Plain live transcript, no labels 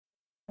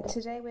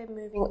Today we're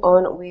moving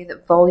on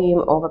with volume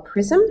of a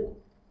prism.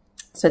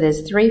 So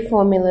there's three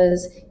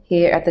formulas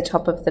here at the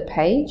top of the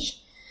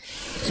page.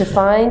 To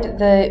find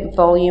the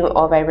volume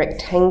of a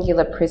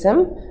rectangular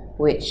prism,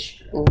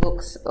 which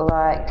looks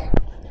like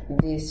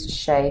this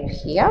shape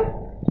here,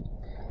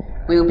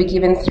 we will be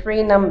given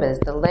three numbers: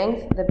 the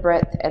length, the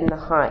breadth, and the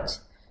height.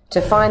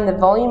 To find the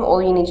volume,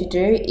 all you need to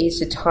do is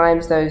to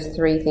times those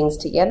three things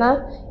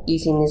together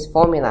using this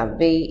formula,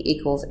 V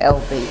equals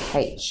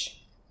LBH.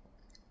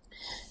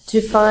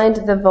 To find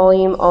the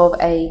volume of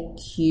a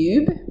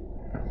cube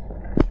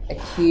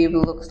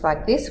looks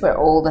like this, where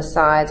all the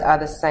sides are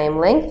the same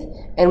length,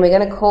 and we're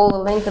going to call the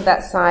length of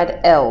that side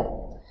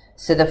L.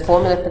 So the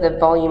formula for the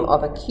volume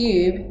of a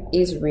cube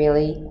is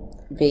really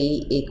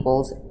V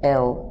equals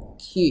L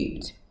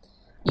cubed.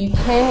 You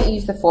can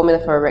use the formula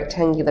for a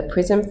rectangular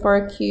prism for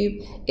a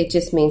cube. It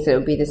just means that it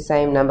would be the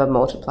same number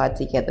multiplied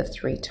together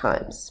 3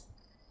 times.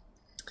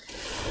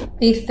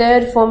 The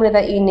third formula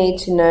that you need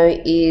to know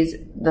is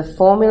the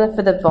formula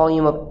for the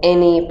volume of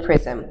any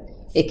prism.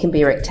 It can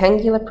be a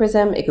rectangular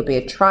prism, it could be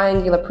a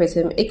triangular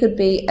prism, it could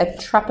be a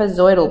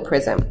trapezoidal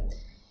prism.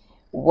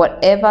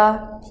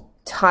 Whatever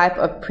type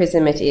of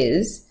prism it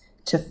is,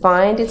 to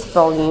find its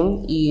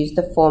volume, you use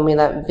the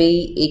formula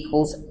V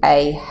equals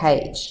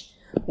AH,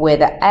 where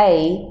the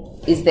A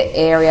is the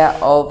area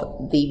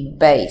of the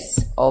base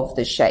of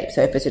the shape.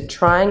 So if it's a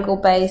triangle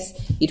base,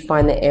 you'd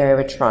find the area of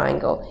a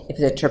triangle. If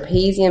it's a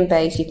trapezium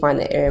base, you find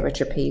the area of a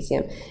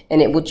trapezium.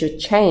 And it would just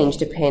change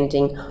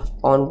depending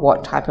on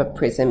what type of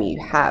prism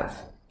you have.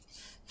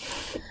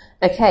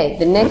 Okay,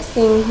 the next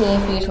thing here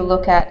for you to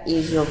look at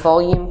is your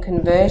volume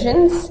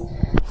conversions.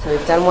 So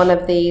we've done one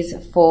of these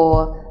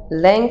for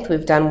length,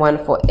 we've done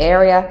one for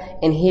area,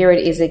 and here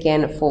it is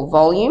again for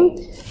volume.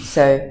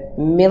 So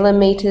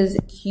millimeters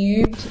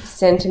cubed,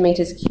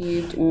 centimeters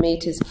cubed,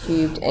 meters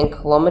cubed, and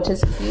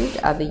kilometers cubed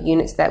are the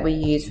units that we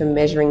use for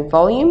measuring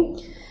volume.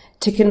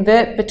 To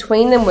convert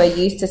between them, we're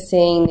used to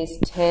seeing this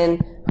 10,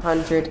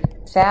 100,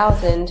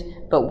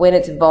 1,000, but when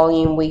it's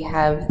volume, we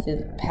have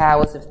the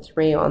powers of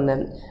 3 on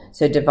them.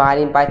 So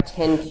dividing by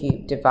 10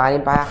 cubed,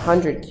 dividing by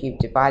 100 cubed,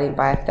 dividing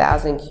by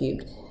 1,000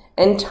 cubed,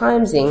 and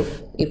timesing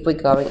if we're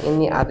going in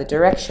the other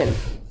direction.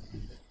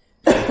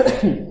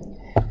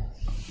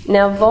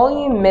 Now,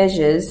 volume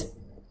measures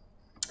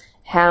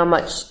how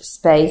much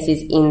space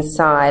is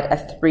inside a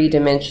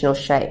 3-dimensional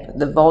shape,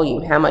 the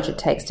volume, how much it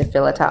takes to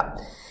fill it up.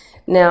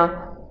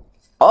 Now,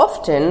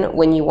 often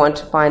when you want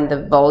to find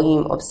the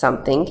volume of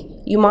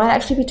something, you might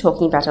actually be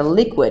talking about a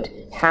liquid.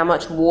 How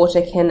much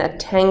water can a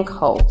tank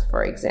hold,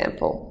 for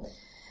example?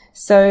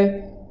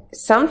 So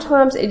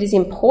sometimes it is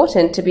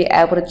important to be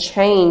able to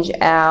change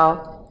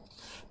our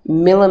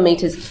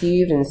millimeters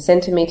cubed and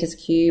centimeters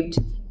cubed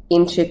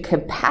into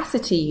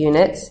capacity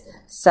units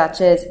such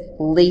as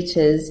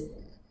liters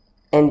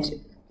and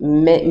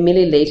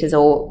milliliters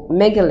or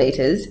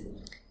megaliters,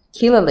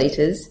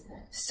 kiloliters,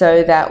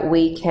 so that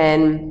we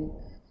can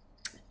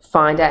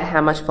find out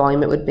how much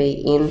volume it would be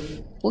in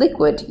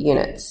liquid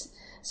units.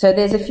 So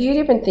there's a few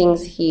different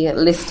things here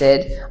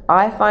listed.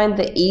 I find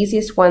the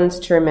easiest ones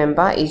to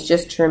remember is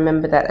just to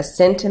remember that a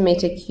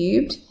centimeter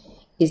cubed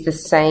is the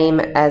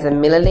same as a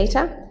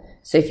milliliter.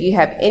 So if you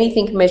have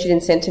anything measured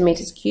in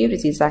centimeters cubed,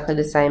 it's exactly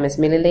the same as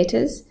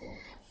milliliters.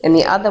 And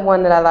the other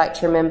one that I like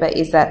to remember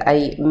is that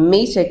a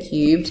meter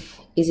cubed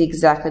is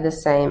exactly the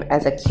same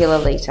as a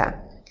kiloliter.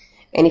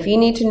 And if you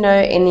need to know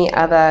any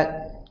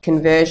other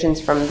conversions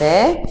from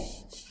there,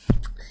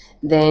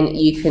 then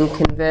you can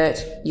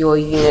convert your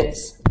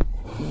units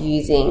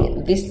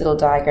using this little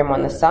diagram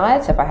on the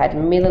side. So if I had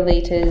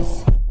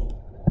milliliters,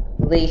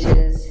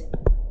 liters,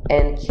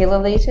 and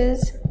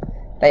kiloliters,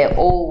 they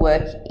all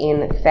work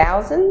in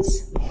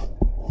thousands.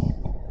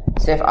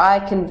 So if I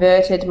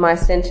converted my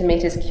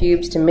centimeters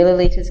cubed to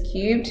milliliters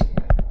cubed,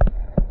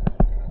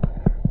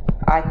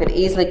 I could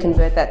easily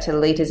convert that to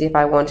liters if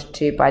I wanted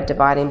to by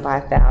dividing by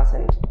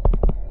 1,000.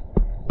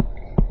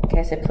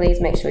 Okay, so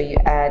please make sure you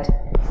add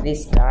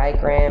this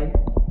diagram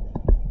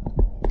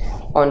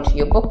onto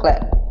your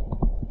booklet.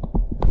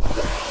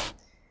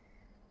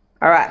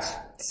 Alright,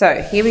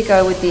 so here we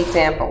go with the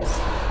examples.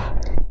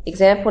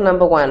 Example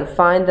number 1,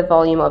 find the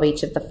volume of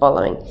each of the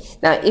following.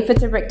 Now, if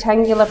it's a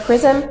rectangular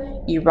prism,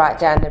 you write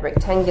down the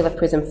rectangular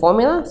prism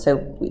formula.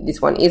 So this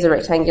one is a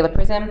rectangular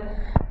prism.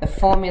 The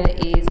formula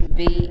is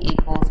V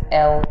equals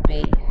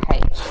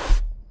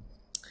LBH.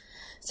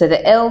 So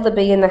the L, the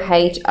B, and the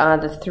H are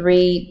the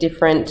 3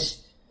 different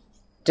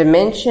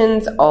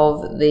dimensions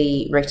of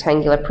the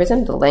rectangular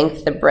prism, the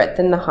length, the breadth,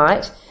 and the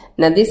height.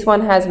 Now this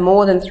one has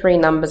more than 3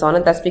 numbers on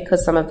it. That's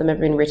because some of them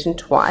have been written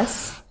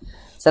twice.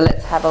 So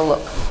let's have a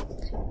look.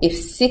 If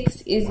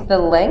 6 is the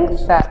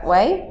length that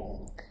way,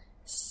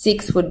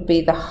 6 would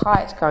be the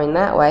height going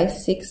that way,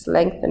 6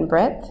 length and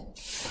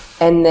breadth.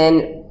 And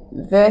then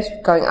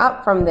going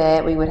up from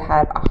there, we would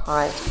have a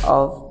height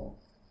of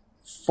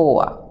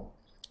 4.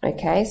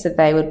 Okay, so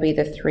they would be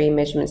the 3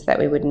 measurements that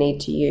we would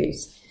need to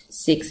use,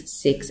 6,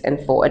 6,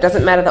 and 4. It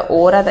doesn't matter the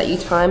order that you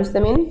times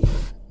them in.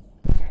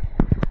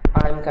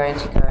 I'm going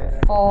to go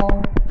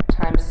 4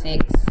 times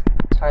 6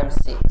 times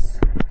 6.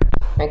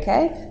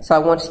 Okay, so I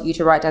want you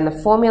to write down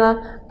the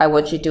formula. I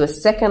want you to do a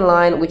second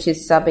line, which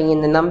is subbing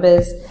in the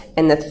numbers,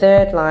 and the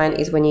third line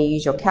is when you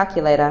use your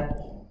calculator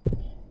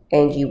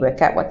and you work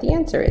out what the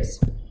answer is.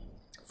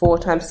 4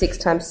 times 6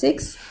 times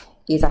 6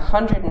 is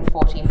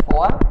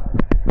 144.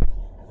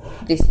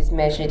 This is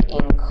measured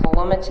in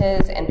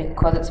kilometers, and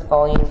because it's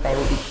volume, they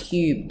will be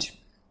cubed.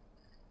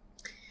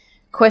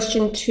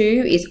 Question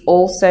 2 is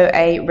also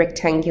a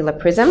rectangular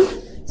prism.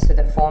 So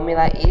the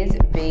formula is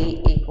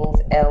V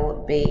equals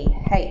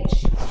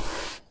LBH.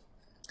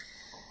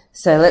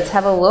 So let's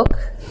have a look.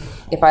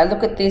 If I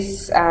look at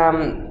this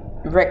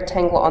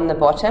rectangle on the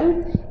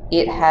bottom,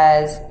 it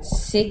has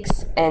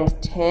 6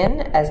 and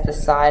 10 as the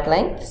side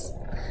lengths.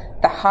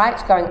 The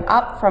height going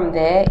up from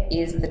there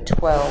is the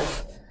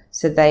 12.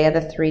 So they are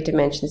the 3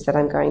 dimensions that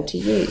I'm going to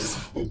use.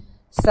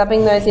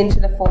 Subbing those into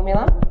the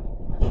formula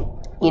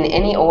in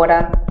any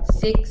order,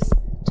 6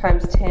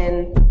 times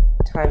 10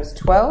 times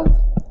 12.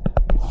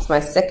 It's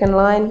my second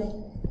line,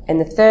 and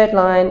the third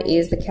line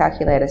is the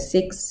calculator.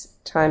 6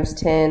 times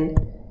 10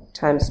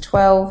 times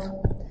 12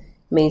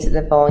 means that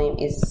the volume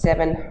is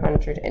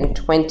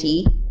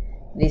 720.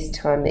 This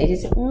time it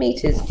is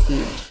meters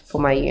cubed for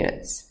my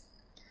units.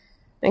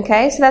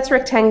 Okay, so that's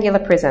rectangular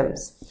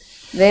prisms.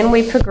 Then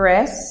we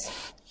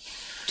progress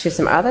to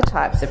some other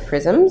types of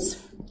prisms.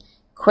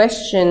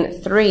 Question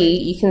 3,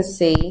 you can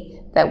see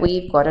that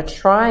we've got a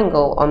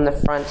triangle on the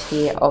front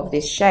here of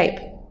this shape.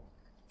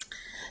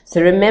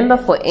 So remember,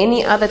 for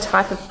any other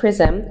type of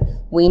prism,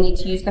 we need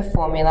to use the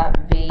formula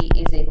V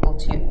is equal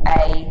to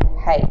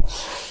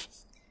AH.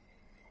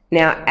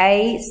 Now,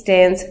 A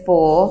stands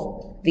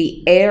for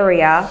the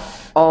area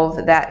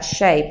of that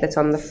shape that's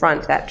on the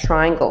front, that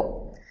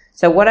triangle.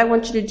 So what I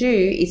want you to do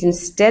is,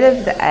 instead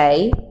of the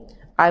A,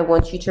 I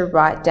want you to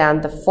write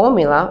down the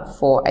formula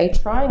for a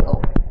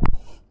triangle.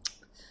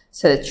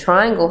 So the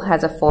triangle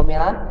has a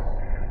formula,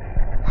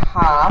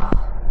 half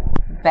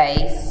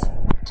base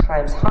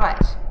times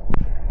height.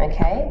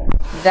 Okay,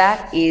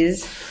 that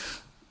is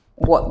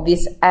what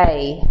this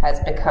A has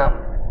become.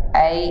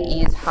 A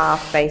is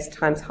half base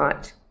times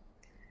height.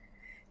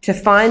 To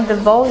find the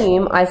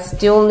volume, I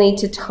still need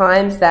to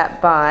times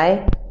that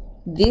by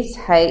this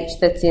H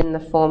that's in the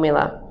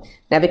formula.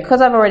 Now, because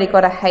I've already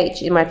got a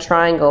H in my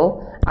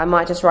triangle, I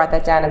might just write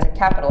that down as a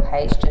capital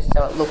H just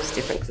so it looks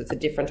different, because it's a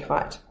different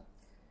height.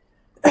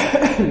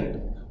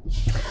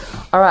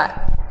 Alright,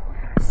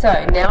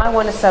 so now I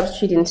want to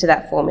substitute into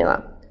that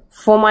formula.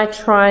 For my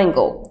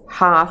triangle,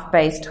 half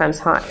base times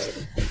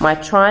height. My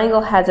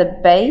triangle has a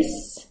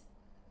base.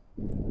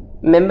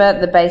 Remember,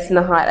 the base and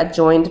the height are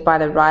joined by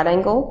the right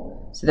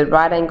angle. So the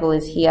right angle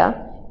is here.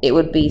 It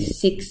would be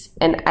 6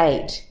 and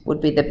 8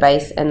 would be the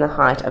base and the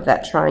height of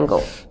that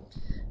triangle.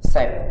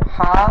 So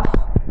half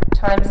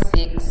times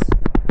 6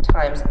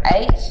 times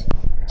 8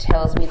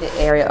 tells me the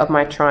area of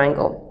my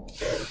triangle.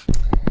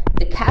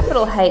 The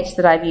capital H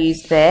that I've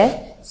used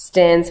there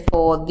stands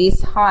for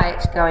this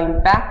height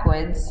going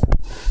backwards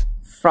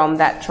from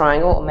that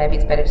triangle, or maybe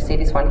it's better to see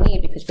this one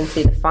here because you can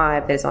see the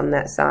 5 that's on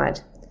that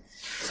side.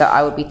 So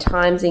I would be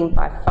timesing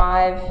by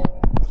 5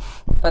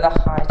 for the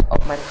height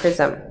of my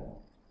prism.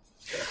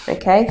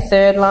 Okay,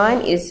 third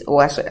line is,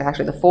 or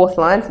actually the fourth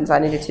line, since I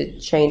needed to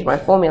change my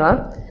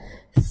formula,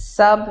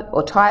 sub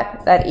or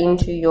type that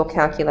into your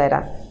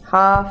calculator.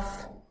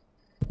 Half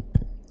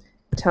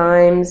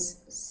times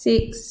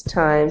 6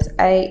 times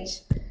 8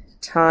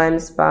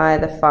 times by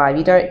the 5.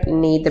 You don't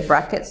need the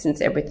brackets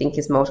since everything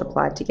is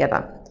multiplied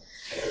together.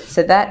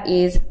 So that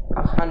is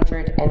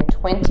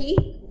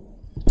 120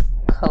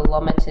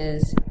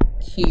 kilometers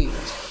cubed.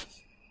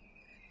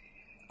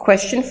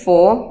 Question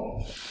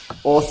 4,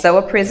 also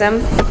a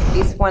prism.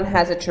 This one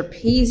has a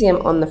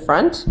trapezium on the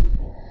front.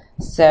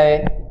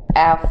 So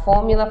our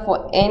formula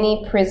for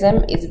any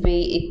prism is V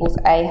equals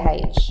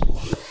AH.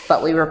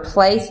 But we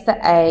replace the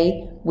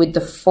A with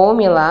the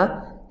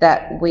formula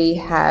that we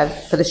have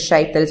for the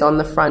shape that is on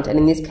the front. And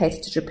in this case,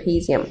 it's a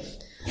trapezium.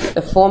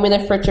 The formula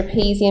for a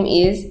trapezium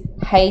is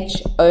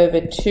H over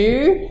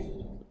 2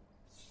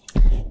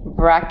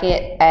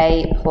 bracket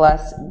A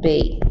plus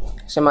B.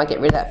 So I might get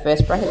rid of that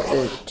first bracket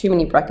because too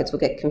many brackets will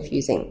get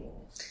confusing.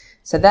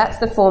 So that's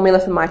the formula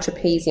for my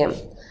trapezium.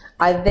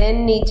 I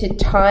then need to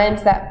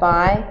times that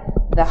by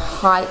the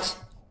height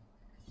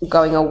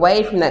going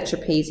away from that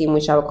trapezium,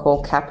 which I will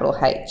call capital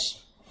H.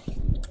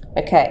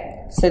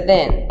 Okay, so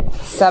then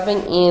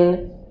subbing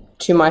in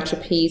to my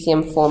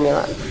trapezium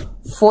formula.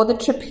 For the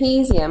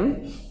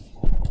trapezium,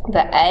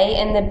 the A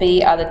and the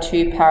B are the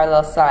 2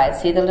 parallel sides.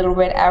 See the little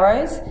red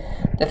arrows?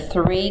 The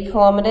 3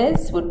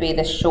 kilometers would be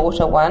the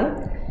shorter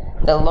one.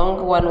 The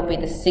longer one will be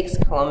the 6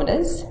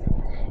 kilometers.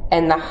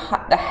 And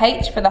the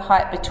H for the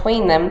height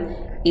between them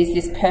is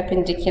this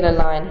perpendicular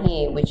line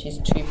here, which is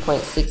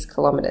 2.6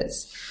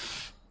 kilometers.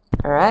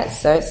 Alright,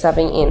 so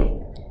subbing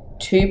in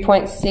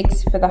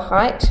 2.6 for the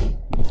height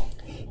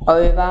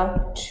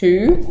over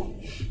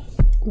 2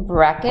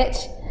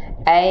 bracket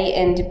A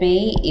and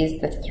B is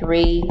the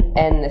 3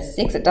 and the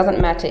 6. It doesn't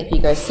matter if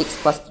you go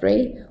 6 plus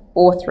 3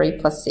 or 3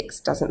 plus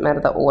 6. Doesn't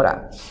matter the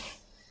order.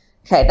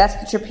 Okay, that's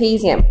the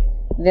trapezium.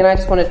 Then I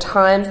just want to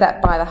times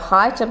that by the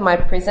height of my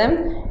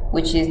prism,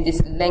 which is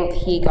this length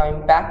here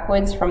going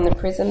backwards from the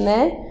prism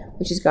there,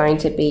 which is going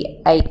to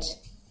be 8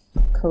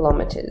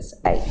 kilometers,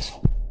 8.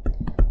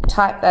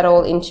 Type that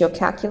all into your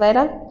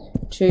calculator.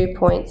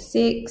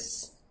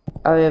 2.6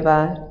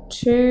 over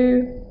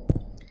 2.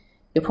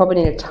 You'll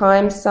probably need a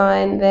times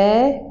sign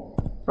there.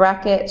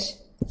 Bracket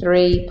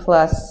 3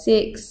 plus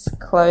 6,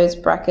 close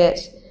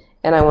bracket,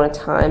 and I want to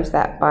times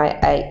that by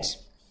 8.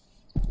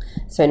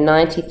 So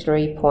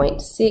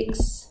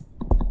 93.6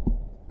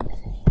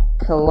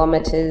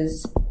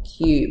 kilometers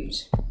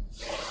cubed.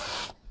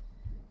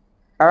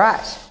 All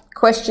right,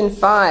 question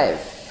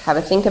 5. Have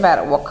a think about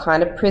it. What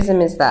kind of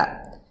prism is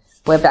that?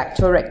 We're back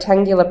to a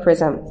rectangular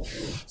prism.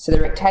 So the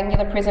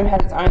rectangular prism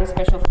has its own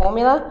special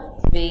formula,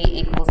 V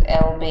equals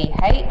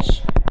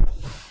LBH.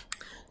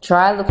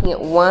 Try looking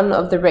at one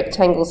of the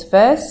rectangles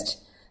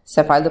first.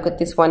 So if I look at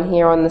this one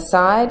here on the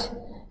side,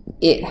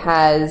 it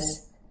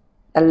has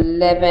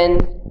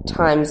 11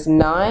 times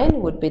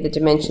 9 would be the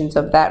dimensions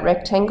of that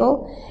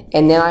rectangle,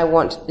 and then I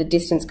want the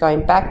distance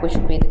going back, which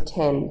would be the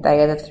 10.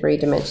 They are the 3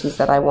 dimensions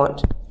that I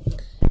want.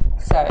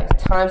 So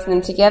times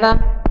them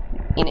together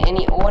in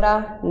any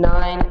order.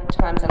 9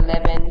 times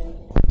 11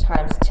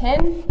 times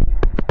 10,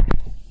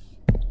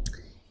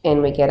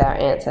 and we get our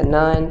answer.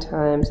 9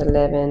 times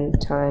 11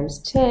 times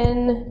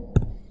 10,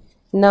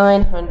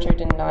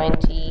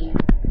 990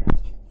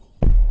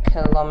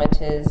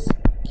 kilometers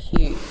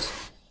cubed.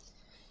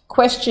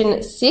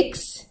 Question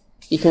 6,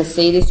 you can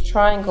see this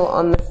triangle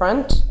on the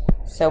front.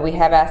 So we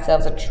have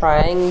ourselves a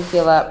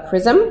triangular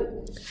prism.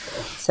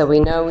 So we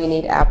know we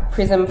need our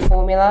prism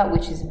formula,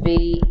 which is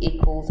V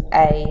equals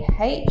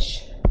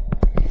AH.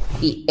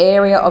 The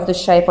area of the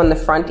shape on the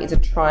front is a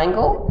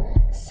triangle.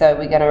 So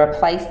we're going to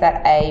replace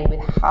that A with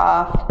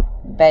half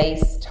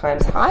base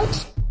times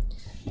height.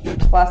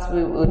 Plus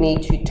we will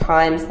need to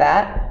times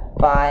that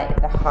by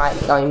the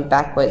height going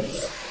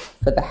backwards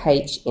for the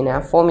H in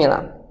our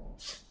formula.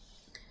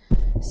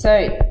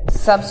 So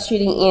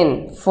substituting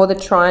in for the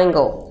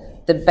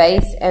triangle, the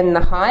base and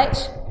the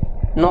height,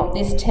 not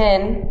this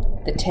 10.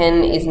 The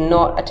 10 is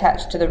not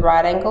attached to the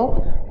right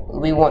angle.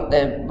 We want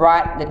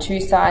the two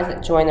sides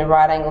that join the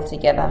right angle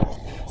together.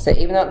 So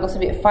even though it looks a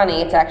bit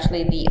funny, it's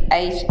actually the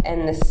 8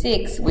 and the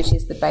 6, which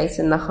is the base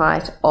and the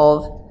height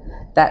of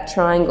that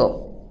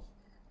triangle.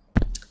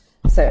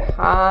 So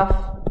half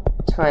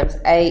times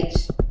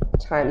 8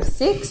 times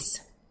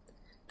 6,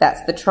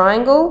 that's the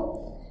triangle.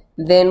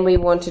 Then we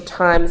want to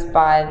times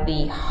by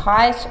the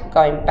height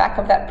going back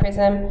of that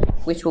prism,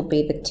 which will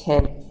be the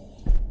 10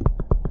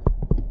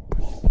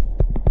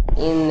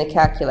 in the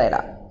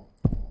calculator.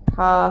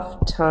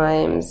 Half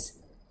times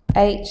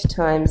 8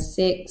 times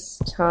 6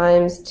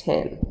 times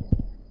 10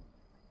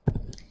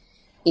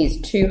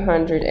 is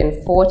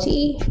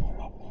 240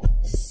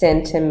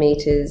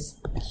 centimeters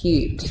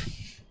cubed.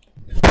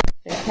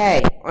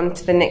 Okay, on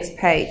to the next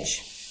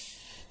page.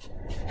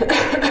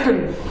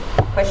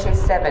 Question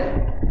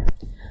 7.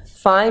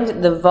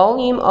 Find the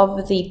volume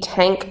of the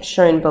tank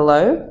shown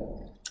below.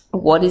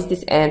 What is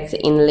this answer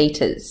in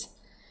litres?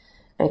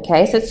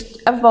 Okay, so it's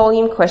a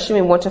volume question.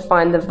 We want to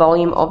find the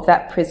volume of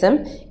that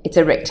prism. It's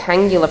a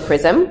rectangular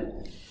prism.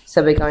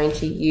 So we're going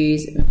to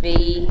use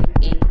V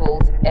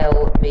equals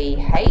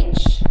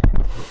LBH.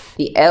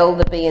 The L,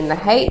 the B, and the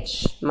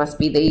H must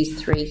be these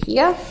 3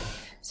 here.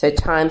 So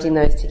timesing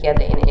those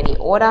together in any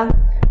order.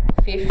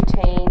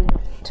 15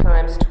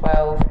 times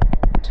 12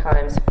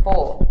 times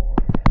 4.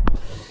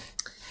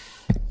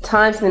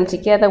 Times them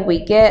together, we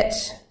get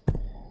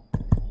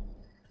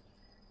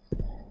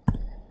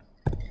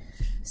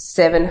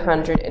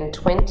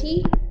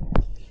 720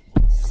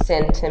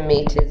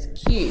 centimeters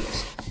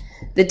cubed.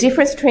 The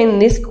difference between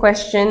this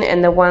question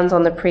and the ones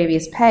on the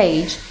previous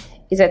page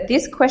is that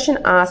this question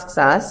asks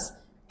us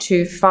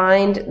to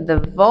find the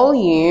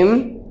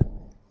volume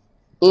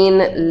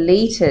in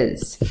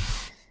litres.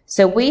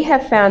 So we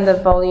have found the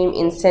volume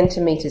in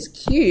centimeters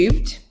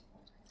cubed.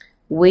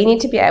 We need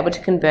to be able to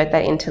convert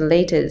that into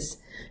litres.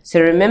 So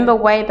remember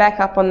way back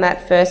up on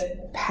that first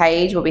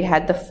page where we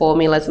had the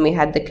formulas and we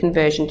had the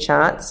conversion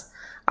charts,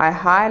 I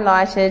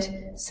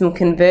highlighted some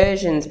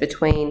conversions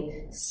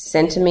between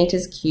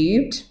centimeters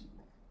cubed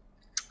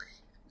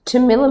to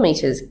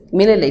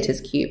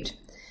milliliters cubed.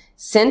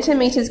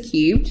 Centimeters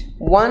cubed,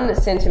 1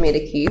 centimeter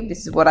cubed,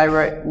 this is what I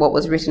wrote, what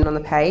was written on the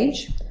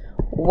page.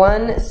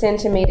 1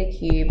 centimeter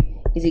cube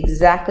is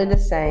exactly the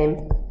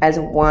same as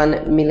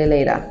 1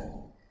 milliliter.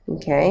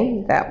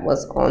 Okay, that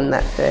was on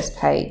that first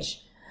page.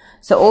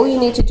 So all you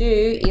need to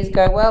do is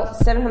go, well,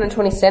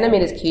 720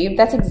 centimeters cubed,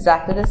 that's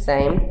exactly the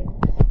same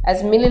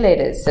as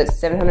milliliters. So it's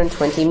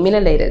 720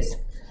 milliliters.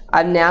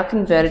 I've now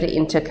converted it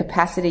into a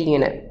capacity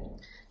unit.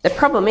 The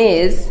problem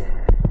is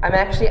I'm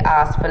actually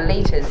asked for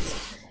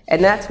liters,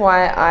 and that's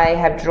why I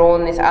have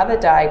drawn this other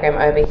diagram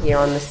over here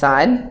on the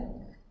side.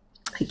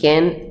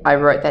 Again, I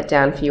wrote that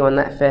down for you on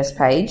that first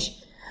page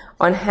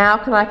on how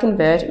can I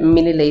convert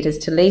milliliters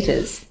to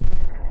liters.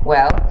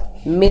 Well,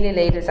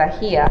 milliliters are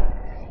here.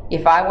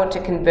 If I want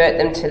to convert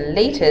them to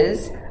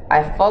liters,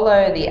 I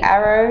follow the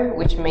arrow,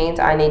 which means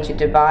I need to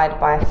divide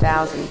by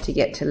 1,000 to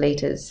get to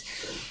litres.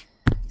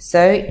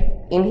 So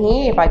in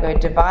here, if I go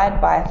divide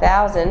by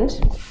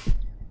 1,000,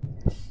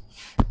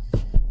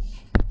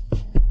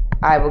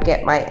 I will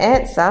get my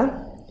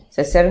answer.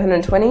 So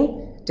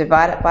 720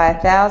 divided by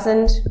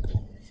 1,000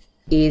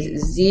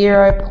 is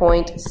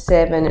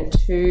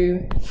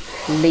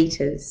 0.72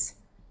 litres.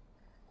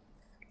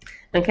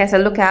 Okay, so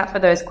look out for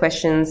those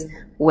questions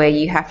where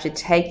you have to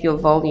take your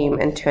volume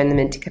and turn them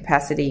into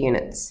capacity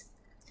units.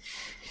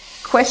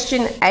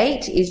 Question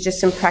 8 is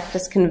just some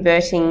practice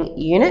converting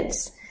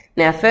units.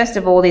 Now, first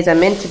of all, these are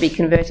meant to be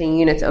converting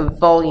units of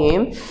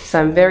volume, so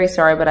I'm very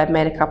sorry, but I've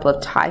made a couple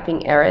of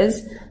typing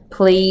errors.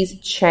 Please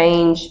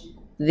change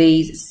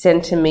these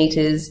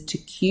centimetres to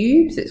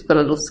cubes. It's got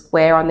a little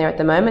square on there at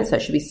the moment, so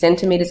it should be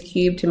centimetres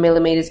cubed to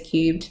millimetres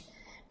cubed,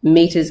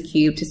 meters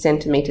cubed to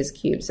centimetres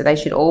cubed. So they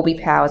should all be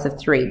powers of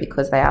 3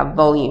 because they are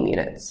volume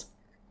units.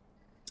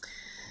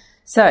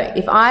 So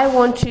if I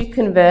want to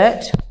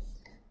convert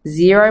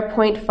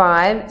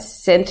 0.5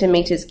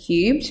 centimetres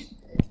cubed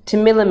to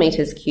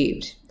millimetres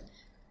cubed,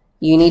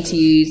 you need to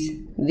use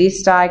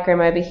this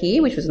diagram over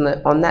here, which was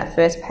on that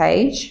first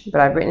page, but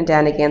I've written it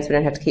down again so we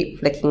don't have to keep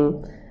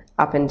flicking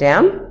up and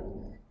down.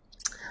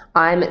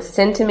 I'm at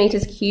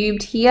centimetres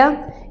cubed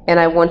here,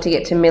 and I want to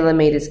get to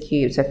millimetres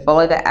cubed. So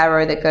follow the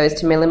arrow that goes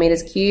to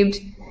millimetres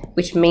cubed,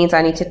 which means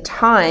I need to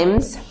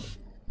times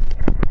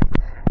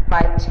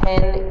by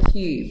 10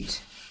 cubed.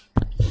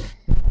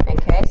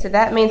 Okay, so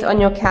that means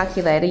on your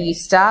calculator, you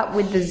start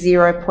with the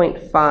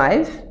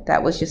 0.5.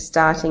 That was your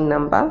starting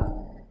number.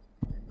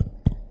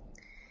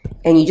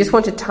 And you just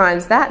want to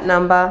times that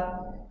number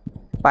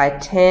by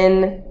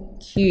 10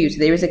 cubes.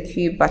 There is a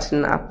cube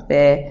button up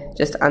there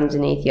just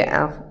underneath your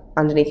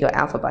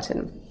alpha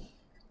button.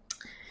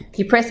 If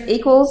you press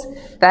equals,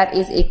 that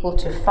is equal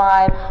to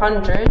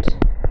 500.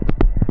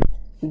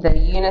 The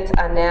units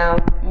are now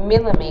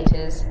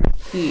millimetres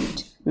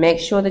cubed. Make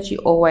sure that you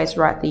always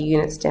write the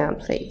units down,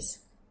 please.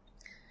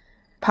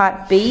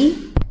 Part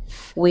B,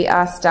 we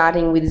are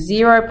starting with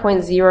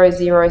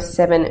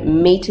 0.007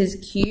 metres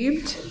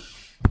cubed.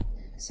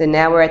 So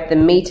now we're at the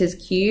metres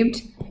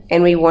cubed,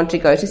 and we want to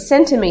go to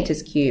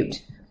centimetres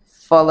cubed.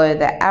 Follow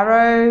the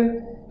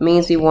arrow,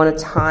 means we want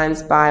to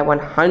times by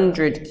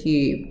 100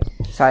 cubed.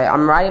 So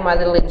I'm writing my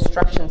little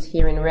instructions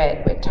here in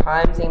red. We're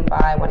timesing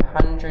by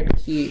 100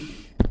 cubed.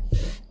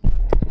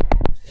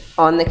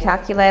 On the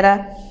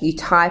calculator, you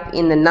type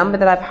in the number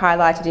that I've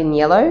highlighted in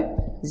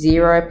yellow,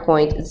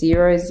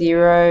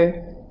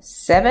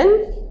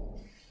 0.007,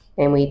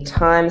 and we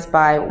times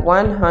by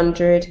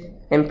 100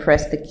 and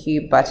press the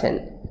cube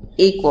button.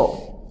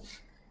 Equal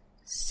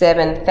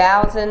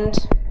 7,000.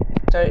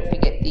 Don't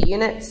forget the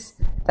units.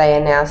 They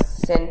are now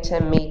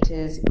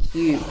centimetres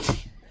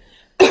cubed.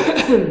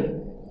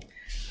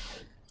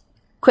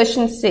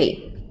 Question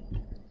C.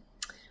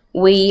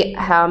 We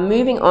are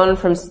moving on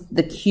from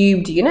the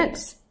cubed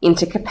units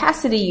into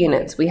capacity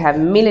units. We have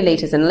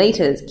millilitres and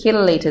litres,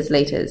 kilolitres,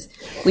 litres,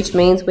 which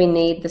means we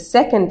need the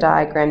second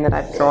diagram that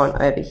I've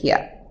drawn over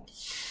here.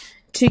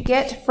 To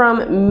get from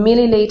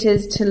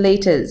millilitres to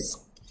litres,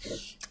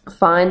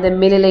 find the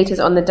millilitres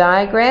on the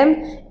diagram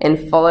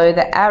and follow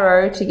the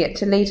arrow to get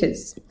to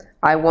litres.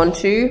 I want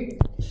to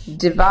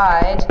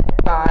divide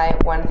by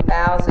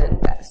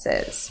 1,000, that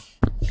says.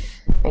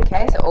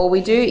 Okay, so all we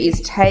do is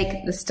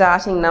take the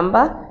starting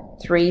number,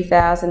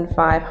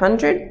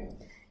 3,500,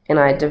 and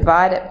I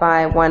divide it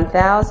by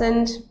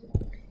 1,000,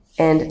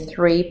 and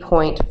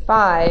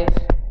 3.5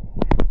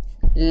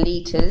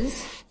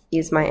 litres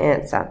is my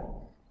answer.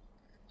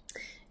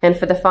 And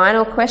for the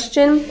final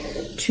question,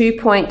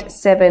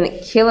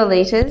 2.7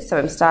 kilolitres, so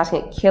I'm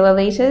starting at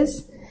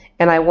kilolitres,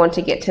 and I want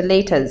to get to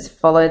litres.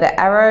 Follow the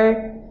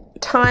arrow,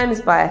 times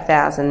by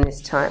 1,000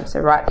 this time. So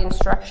write the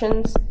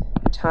instructions,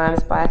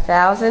 times by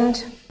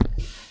 1,000.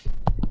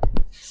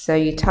 So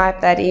you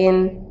type that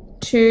in,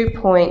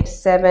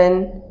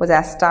 2.7 was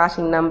our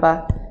starting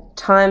number,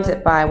 times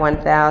it by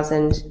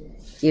 1,000,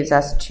 gives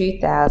us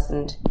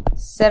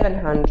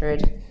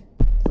 2,700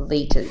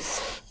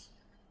 litres.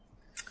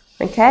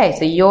 Okay,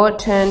 so your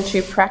turn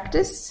to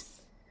practice.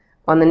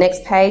 On the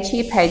next page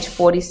here, page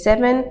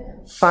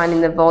 47,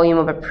 finding the volume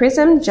of a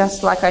prism,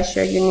 just like I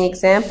showed you in the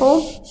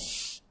example.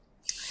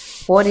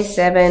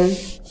 47,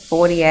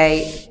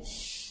 48,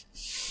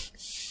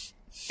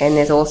 and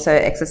there's also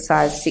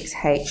exercise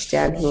 6H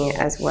down here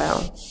as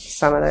well,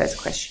 some of those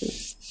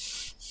questions.